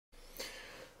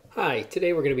Hi,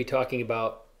 today we're going to be talking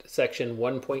about section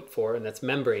 1.4, and that's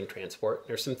membrane transport.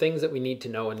 There's some things that we need to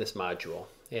know in this module,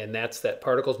 and that's that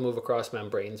particles move across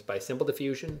membranes by simple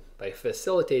diffusion, by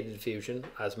facilitated diffusion,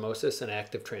 osmosis, and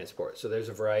active transport. So there's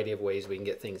a variety of ways we can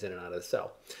get things in and out of the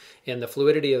cell. And the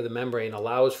fluidity of the membrane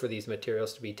allows for these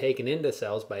materials to be taken into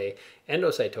cells by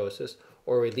endocytosis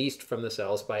or released from the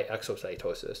cells by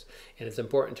exocytosis. And it's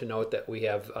important to note that we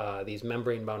have these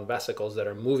membrane-bound vesicles that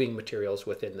are moving materials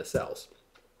within the cells.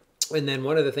 And then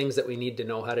one of the things that we need to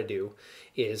know how to do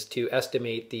is to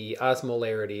estimate the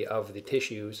osmolarity of the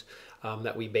tissues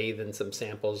that we bathe in some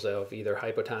samples of either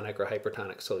hypotonic or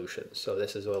hypertonic solutions. So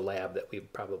this is a lab that we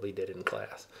probably did in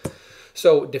class.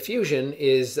 So diffusion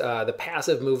is the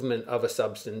passive movement of a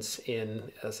substance in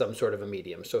some sort of a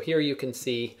medium. So here you can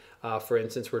see, for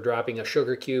instance, we're dropping a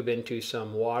sugar cube into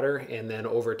some water, and then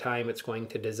over time it's going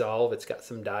to dissolve. It's got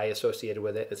some dye associated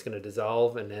with it. It's going to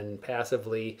dissolve and then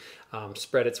passively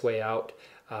spread its way out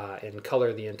and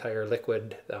color the entire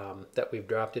liquid that we've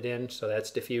dropped it in. So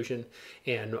that's diffusion.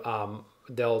 And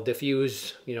they'll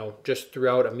diffuse, just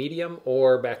throughout a medium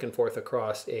or back and forth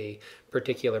across a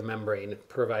particular membrane,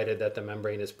 provided that the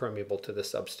membrane is permeable to the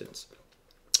substance.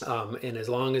 And as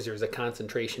long as there's a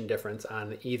concentration difference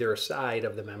on either side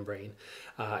of the membrane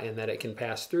and that it can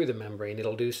pass through the membrane,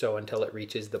 it'll do so until it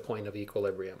reaches the point of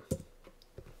equilibrium.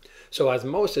 So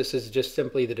osmosis is just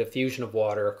simply the diffusion of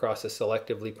water across a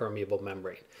selectively permeable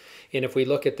membrane. And if we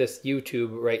look at this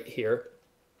U-tube right here,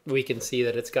 we can see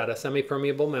that it's got a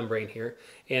semi-permeable membrane here,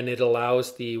 and it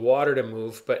allows the water to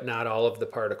move, but not all of the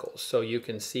particles. So you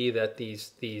can see that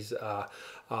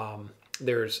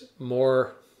there's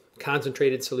more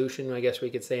concentrated solution, I guess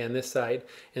we could say, on this side,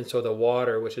 and so the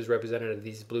water, which is represented in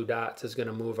these blue dots, is going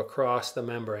to move across the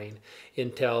membrane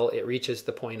until it reaches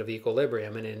the point of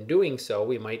equilibrium. And in doing so,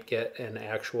 we might get an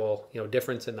actual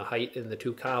difference in the height in the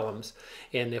two columns.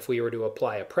 And if we were to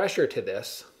apply a pressure to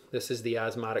this, this is the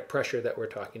osmotic pressure that we're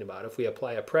talking about. If we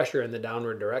apply a pressure in the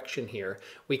downward direction here,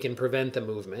 we can prevent the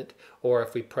movement, or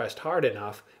if we pressed hard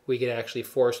enough, we could actually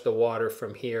force the water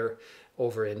from here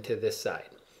over into this side.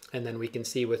 And then we can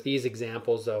see with these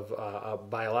examples of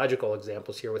biological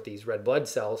examples here with these red blood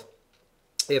cells,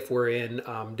 if we're in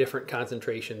different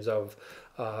concentrations of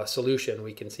solution,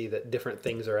 we can see that different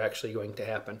things are actually going to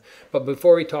happen. But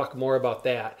before we talk more about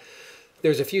that,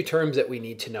 there's a few terms that we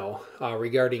need to know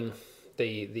regarding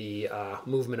the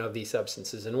movement of these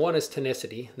substances. And one is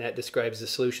tonicity, and that describes the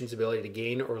solution's ability to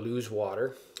gain or lose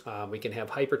water. We can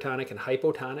have hypertonic and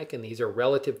hypotonic, and these are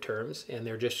relative terms, and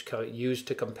they're just used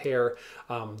to compare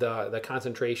the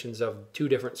concentrations of two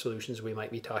different solutions we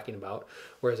might be talking about,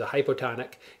 whereas a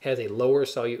hypotonic has a lower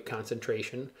solute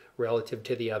concentration relative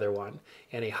to the other one,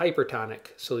 and a hypertonic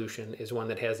solution is one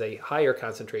that has a higher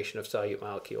concentration of solute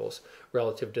molecules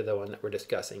relative to the one that we're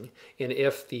discussing. And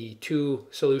if the two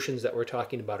solutions that we're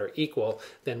talking about are equal,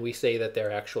 then we say that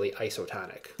they're actually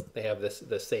isotonic. They have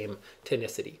the same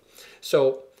tonicity.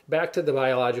 So back to the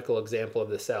biological example of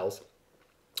the cells.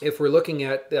 If we're looking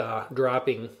at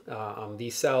dropping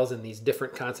these cells in these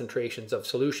different concentrations of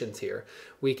solutions here,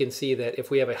 we can see that if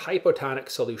we have a hypotonic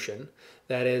solution,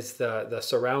 that is the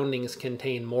surroundings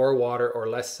contain more water or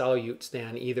less solutes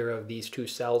than either of these two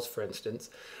cells, for instance,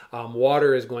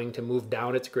 water is going to move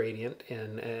down its gradient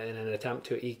in an attempt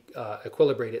to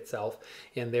equilibrate itself,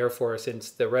 and therefore,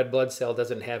 since the red blood cell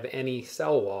doesn't have any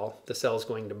cell wall, the cell is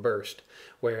going to burst.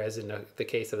 Whereas in the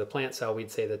case of the plant cell,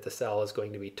 we'd say that the cell is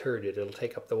going to be turgid. It'll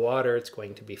take up the water, it's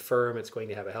going to be firm, it's going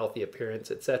to have a healthy appearance,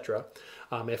 etc.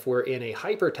 If we're in a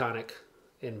hypertonic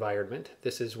environment,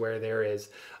 this is where there is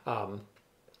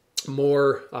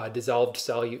more dissolved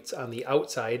solutes on the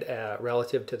outside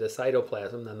relative to the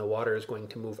cytoplasm, then the water is going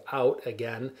to move out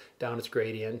again down its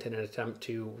gradient in an attempt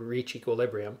to reach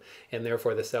equilibrium, and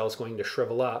therefore the cell is going to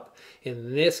shrivel up.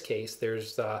 In this case,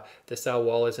 there's the cell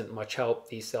wall isn't much help.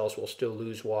 These cells will still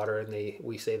lose water, and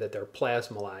we say that they're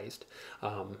plasmolyzed,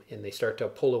 and they start to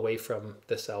pull away from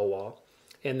the cell wall.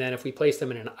 And then if we place them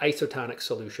in an isotonic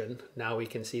solution, now we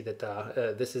can see that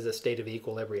this is a state of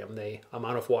equilibrium. The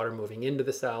amount of water moving into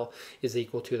the cell is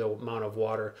equal to the amount of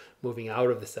water moving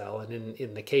out of the cell. And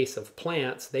in the case of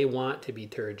plants, they want to be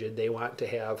turgid. They want to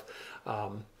have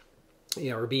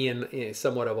or be in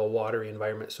somewhat of a watery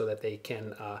environment so that they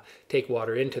can take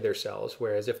water into their cells.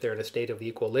 Whereas if they're in a state of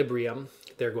equilibrium,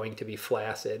 they're going to be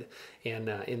flaccid. And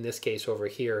in this case over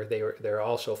here, they're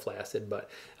also flaccid, but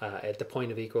at the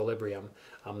point of equilibrium,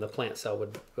 the plant cell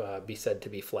would be said to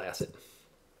be flaccid.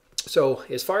 So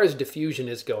as far as diffusion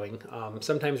is going,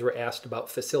 sometimes we're asked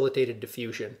about facilitated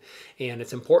diffusion, and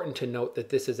it's important to note that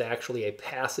this is actually a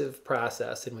passive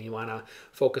process, and we want to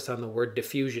focus on the word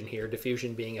diffusion here,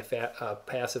 diffusion being a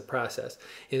passive process.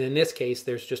 And in this case,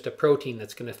 there's just a protein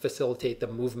that's going to facilitate the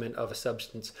movement of a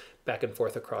substance back and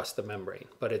forth across the membrane,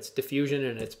 but it's diffusion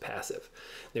and it's passive.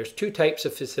 There's two types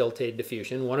of facilitated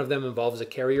diffusion. One of them involves a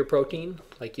carrier protein,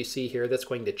 like you see here, that's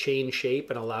going to change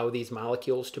shape and allow these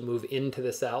molecules to move into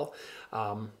the cell.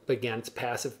 But again, it's a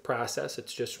passive process.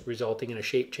 It's just resulting in a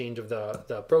shape change of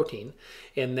the protein.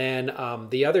 And then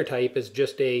the other type is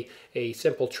just a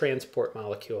simple transport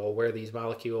molecule, where these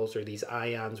molecules or these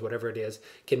ions, whatever it is,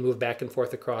 can move back and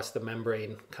forth across the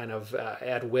membrane kind of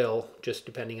at will, just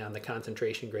depending on the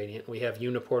concentration gradient. We have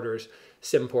uniporters,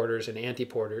 symporters, and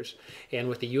antiporters. And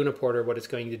with the uniporter, what it's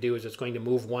going to do is it's going to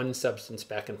move one substance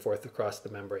back and forth across the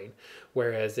membrane,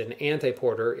 whereas an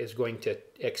antiporter is going to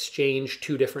exchange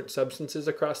two different substances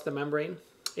across the membrane,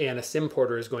 and a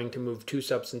symporter is going to move two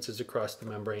substances across the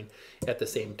membrane at the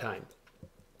same time.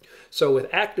 So with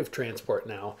active transport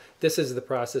now, this is the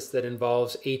process that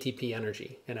involves ATP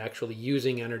energy and actually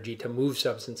using energy to move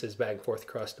substances back and forth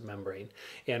across the membrane.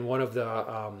 And one of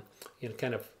the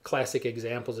kind of classic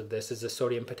examples of this is the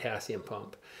sodium-potassium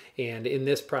pump. And in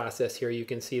this process here, you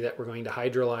can see that we're going to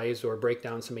hydrolyze or break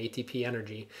down some ATP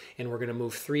energy, and we're going to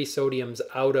move 3 sodiums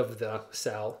out of the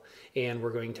cell, and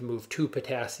we're going to move 2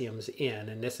 potassiums in.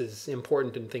 And this is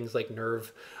important in things like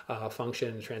nerve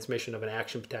function, transmission of an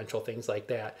action potential, things like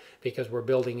that, because we're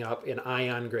building up an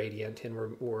ion gradient, and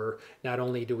we're not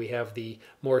only do we have the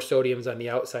more sodiums on the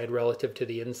outside relative to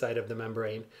the inside of the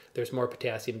membrane, there's more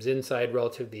potassiums inside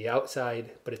relative to the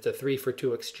outside, but it's a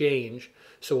 3-for-2 exchange.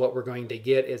 So what we're going to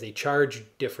get is a charge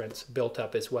difference built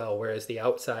up as well, whereas the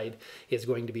outside is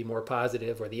going to be more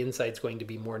positive, or the inside is going to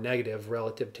be more negative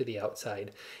relative to the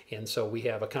outside. And so we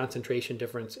have a concentration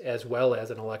difference as well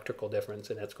as an electrical difference,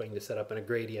 and that's going to set up in a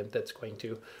gradient that's going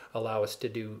to allow us to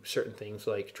do certain things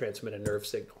like transmit a nerve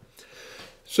signal.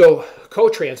 So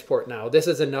cotransport now, this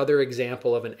is another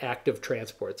example of an active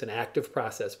transport. It's an active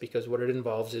process because what it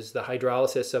involves is the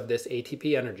hydrolysis of this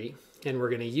ATP energy, and we're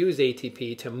going to use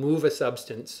ATP to move a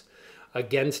substance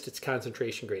against its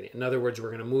concentration gradient. In other words, we're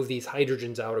going to move these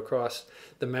hydrogens out across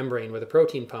the membrane with a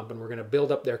protein pump, and we're going to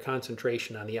build up their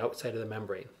concentration on the outside of the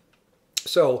membrane.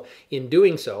 So in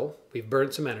doing so, we've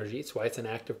burnt some energy. That's why it's an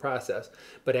active process.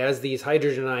 But as these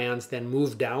hydrogen ions then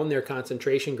move down their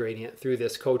concentration gradient through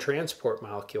this cotransport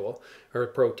molecule, or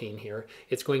protein here,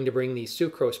 it's going to bring these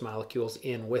sucrose molecules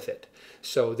in with it.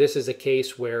 So this is a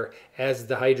case where as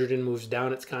the hydrogen moves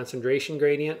down its concentration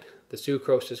gradient, the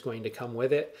sucrose is going to come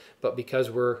with it. But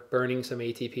because we're burning some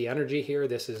ATP energy here,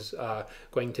 this is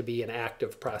going to be an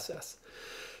active process.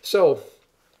 So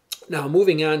now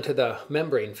moving on to the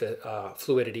membrane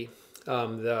fluidity,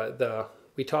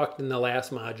 we talked in the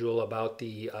last module about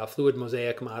the fluid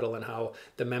mosaic model and how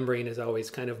the membrane is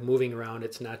always kind of moving around.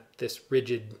 It's not this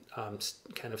rigid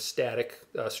kind of static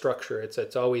structure.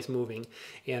 It's always moving.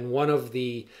 And one of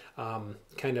the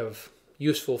kind of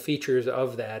useful features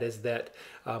of that is that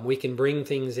we can bring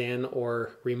things in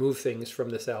or remove things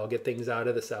from the cell, get things out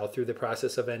of the cell through the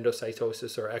process of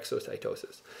endocytosis or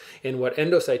exocytosis. And what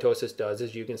endocytosis does,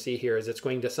 as you can see here, is it's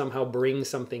going to somehow bring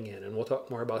something in, and we'll talk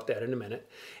more about that in a minute.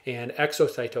 And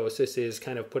exocytosis is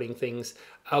kind of putting things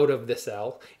out of the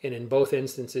cell. And in both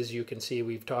instances, you can see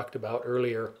we've talked about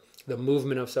earlier the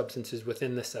movement of substances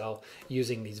within the cell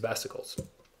using these vesicles.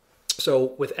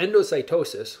 So with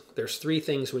endocytosis, there's 3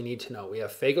 things we need to know. We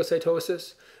have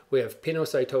phagocytosis, we have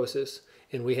pinocytosis,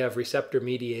 and we have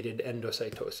receptor-mediated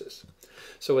endocytosis.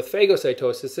 So with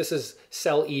phagocytosis, this is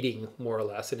cell eating, more or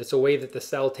less, and it's a way that the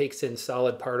cell takes in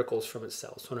solid particles from its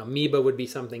cells. So an amoeba would be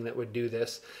something that would do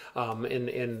this,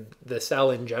 and the cell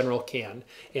in general can.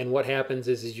 And what happens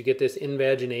is you get this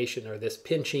invagination, or this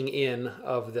pinching in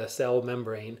of the cell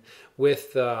membrane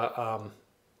with the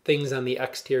things on the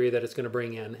exterior that it's going to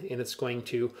bring in, and it's going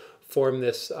to form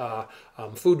this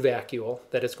food vacuole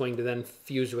that it's going to then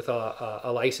fuse with a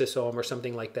lysosome or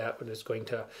something like that, when it's going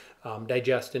to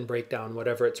digest and break down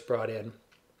whatever it's brought in.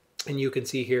 And you can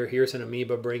see here, here's an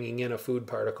amoeba bringing in a food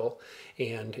particle,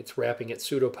 and it's wrapping its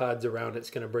pseudopods around.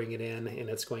 It's going to bring it in, and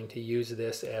it's going to use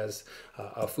this as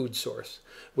a food source.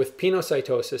 With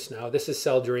pinocytosis now, this is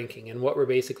cell drinking, and what we're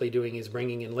basically doing is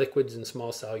bringing in liquids and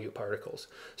small solute particles.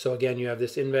 So again, you have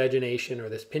this invagination, or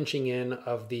this pinching in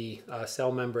of the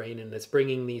cell membrane, and it's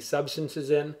bringing these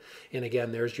substances in. And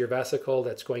again, there's your vesicle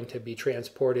that's going to be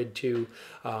transported to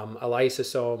a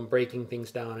lysosome, breaking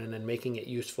things down and then making it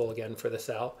useful again for the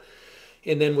cell.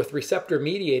 And then with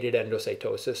receptor-mediated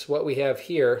endocytosis, what we have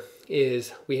here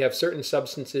is we have certain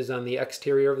substances on the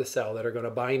exterior of the cell that are going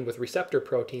to bind with receptor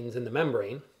proteins in the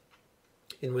membrane.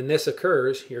 And when this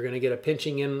occurs, you're going to get a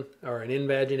pinching in or an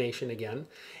invagination again,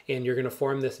 and you're going to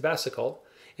form this vesicle.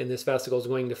 And this vesicle is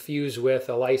going to fuse with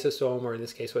a lysosome, or in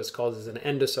this case what's called as an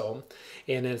endosome,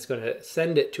 and then it's going to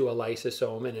send it to a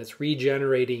lysosome, and it's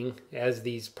regenerating as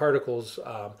these particles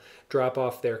drop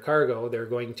off their cargo. They're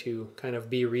going to kind of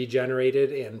be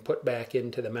regenerated and put back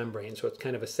into the membrane. So it's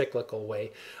kind of a cyclical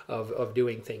way of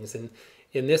doing things. And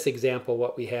in this example,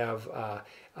 what we have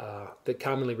that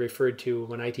commonly referred to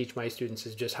when I teach my students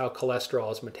is just how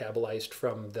cholesterol is metabolized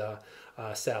from the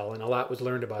cell. And a lot was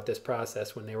learned about this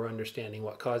process when they were understanding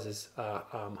what causes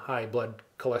high blood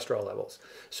cholesterol levels.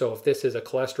 So if this is a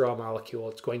cholesterol molecule,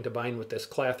 it's going to bind with this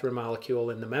clathrin molecule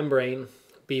in the membrane,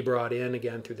 be brought in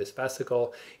again through this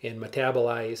vesicle and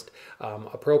metabolized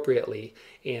appropriately.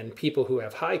 And people who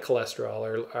have high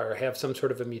cholesterol or have some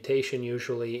sort of a mutation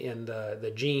usually in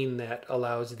the gene that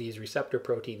allows these receptor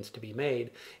proteins to be made,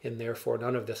 and therefore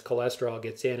none of this cholesterol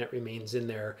gets in. It remains in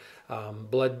their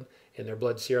blood, and their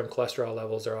blood serum cholesterol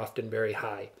levels are often very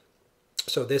high.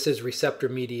 So this is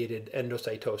receptor-mediated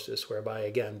endocytosis, whereby,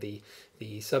 again,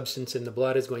 the substance in the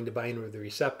blood is going to bind with the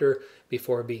receptor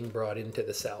before being brought into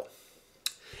the cell.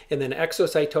 And then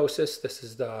exocytosis, this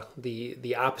is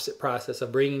the opposite process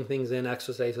of bringing things in.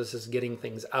 Exocytosis is getting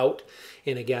things out.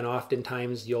 And again,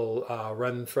 oftentimes you'll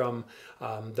run from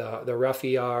the rough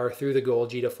ER through the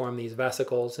Golgi to form these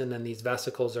vesicles. And then these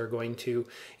vesicles are going to,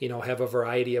 have a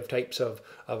variety of types of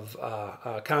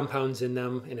compounds in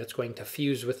them. And it's going to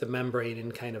fuse with the membrane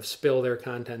and kind of spill their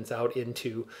contents out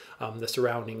into the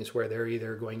surroundings, where they're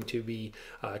either going to be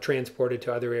transported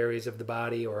to other areas of the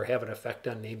body or have an effect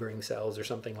on neighboring cells or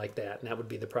something like that. And that would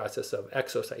be the process of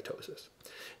exocytosis.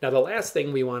 Now, the last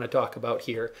thing we want to talk about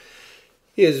here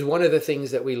is one of the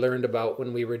things that we learned about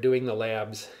when we were doing the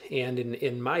labs. And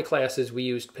in my classes, we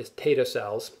used potato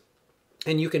cells.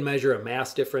 And you can measure a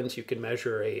mass difference, you can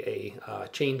measure a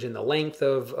change in the length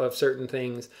of certain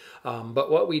things.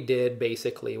 But what we did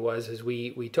basically was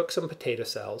we took some potato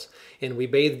cells and we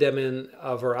bathed them in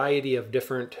a variety of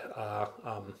different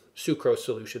sucrose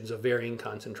solutions of varying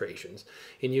concentrations.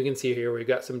 And you can see here we've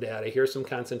got some data. Here's some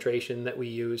concentration that we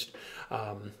used.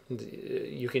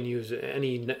 You can use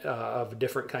any of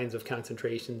different kinds of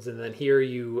concentrations, and then here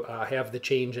you have the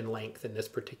change in length in this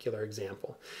particular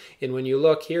example. And when you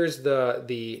look, here's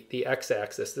the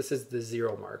x-axis. This is the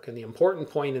 0 mark, and the important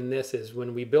point in this is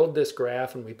when we build this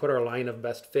graph and we put our line of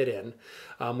best fit in,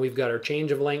 we've got our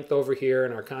change of length over here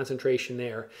and our concentration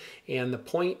there, and the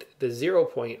point, the 0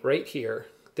 point right here,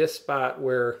 this spot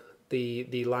where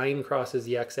the line crosses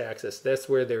the x-axis, that's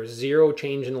where there's 0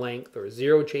 change in length or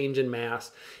 0 change in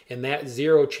mass, and that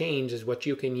 0 change is what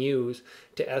you can use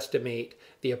to estimate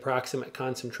the approximate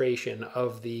concentration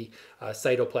of the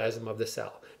cytoplasm of the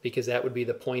cell, because that would be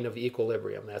the point of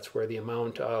equilibrium. That's where the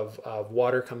amount of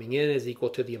water coming in is equal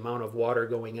to the amount of water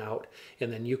going out,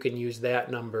 and then you can use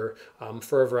that number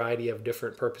for a variety of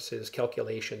different purposes,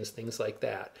 calculations, things like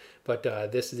that. But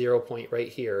this 0 point right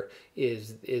here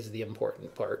is the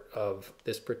important part of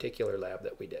this particular lab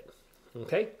that we did.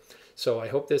 Okay, so I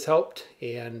hope this helped,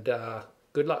 and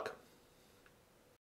good luck.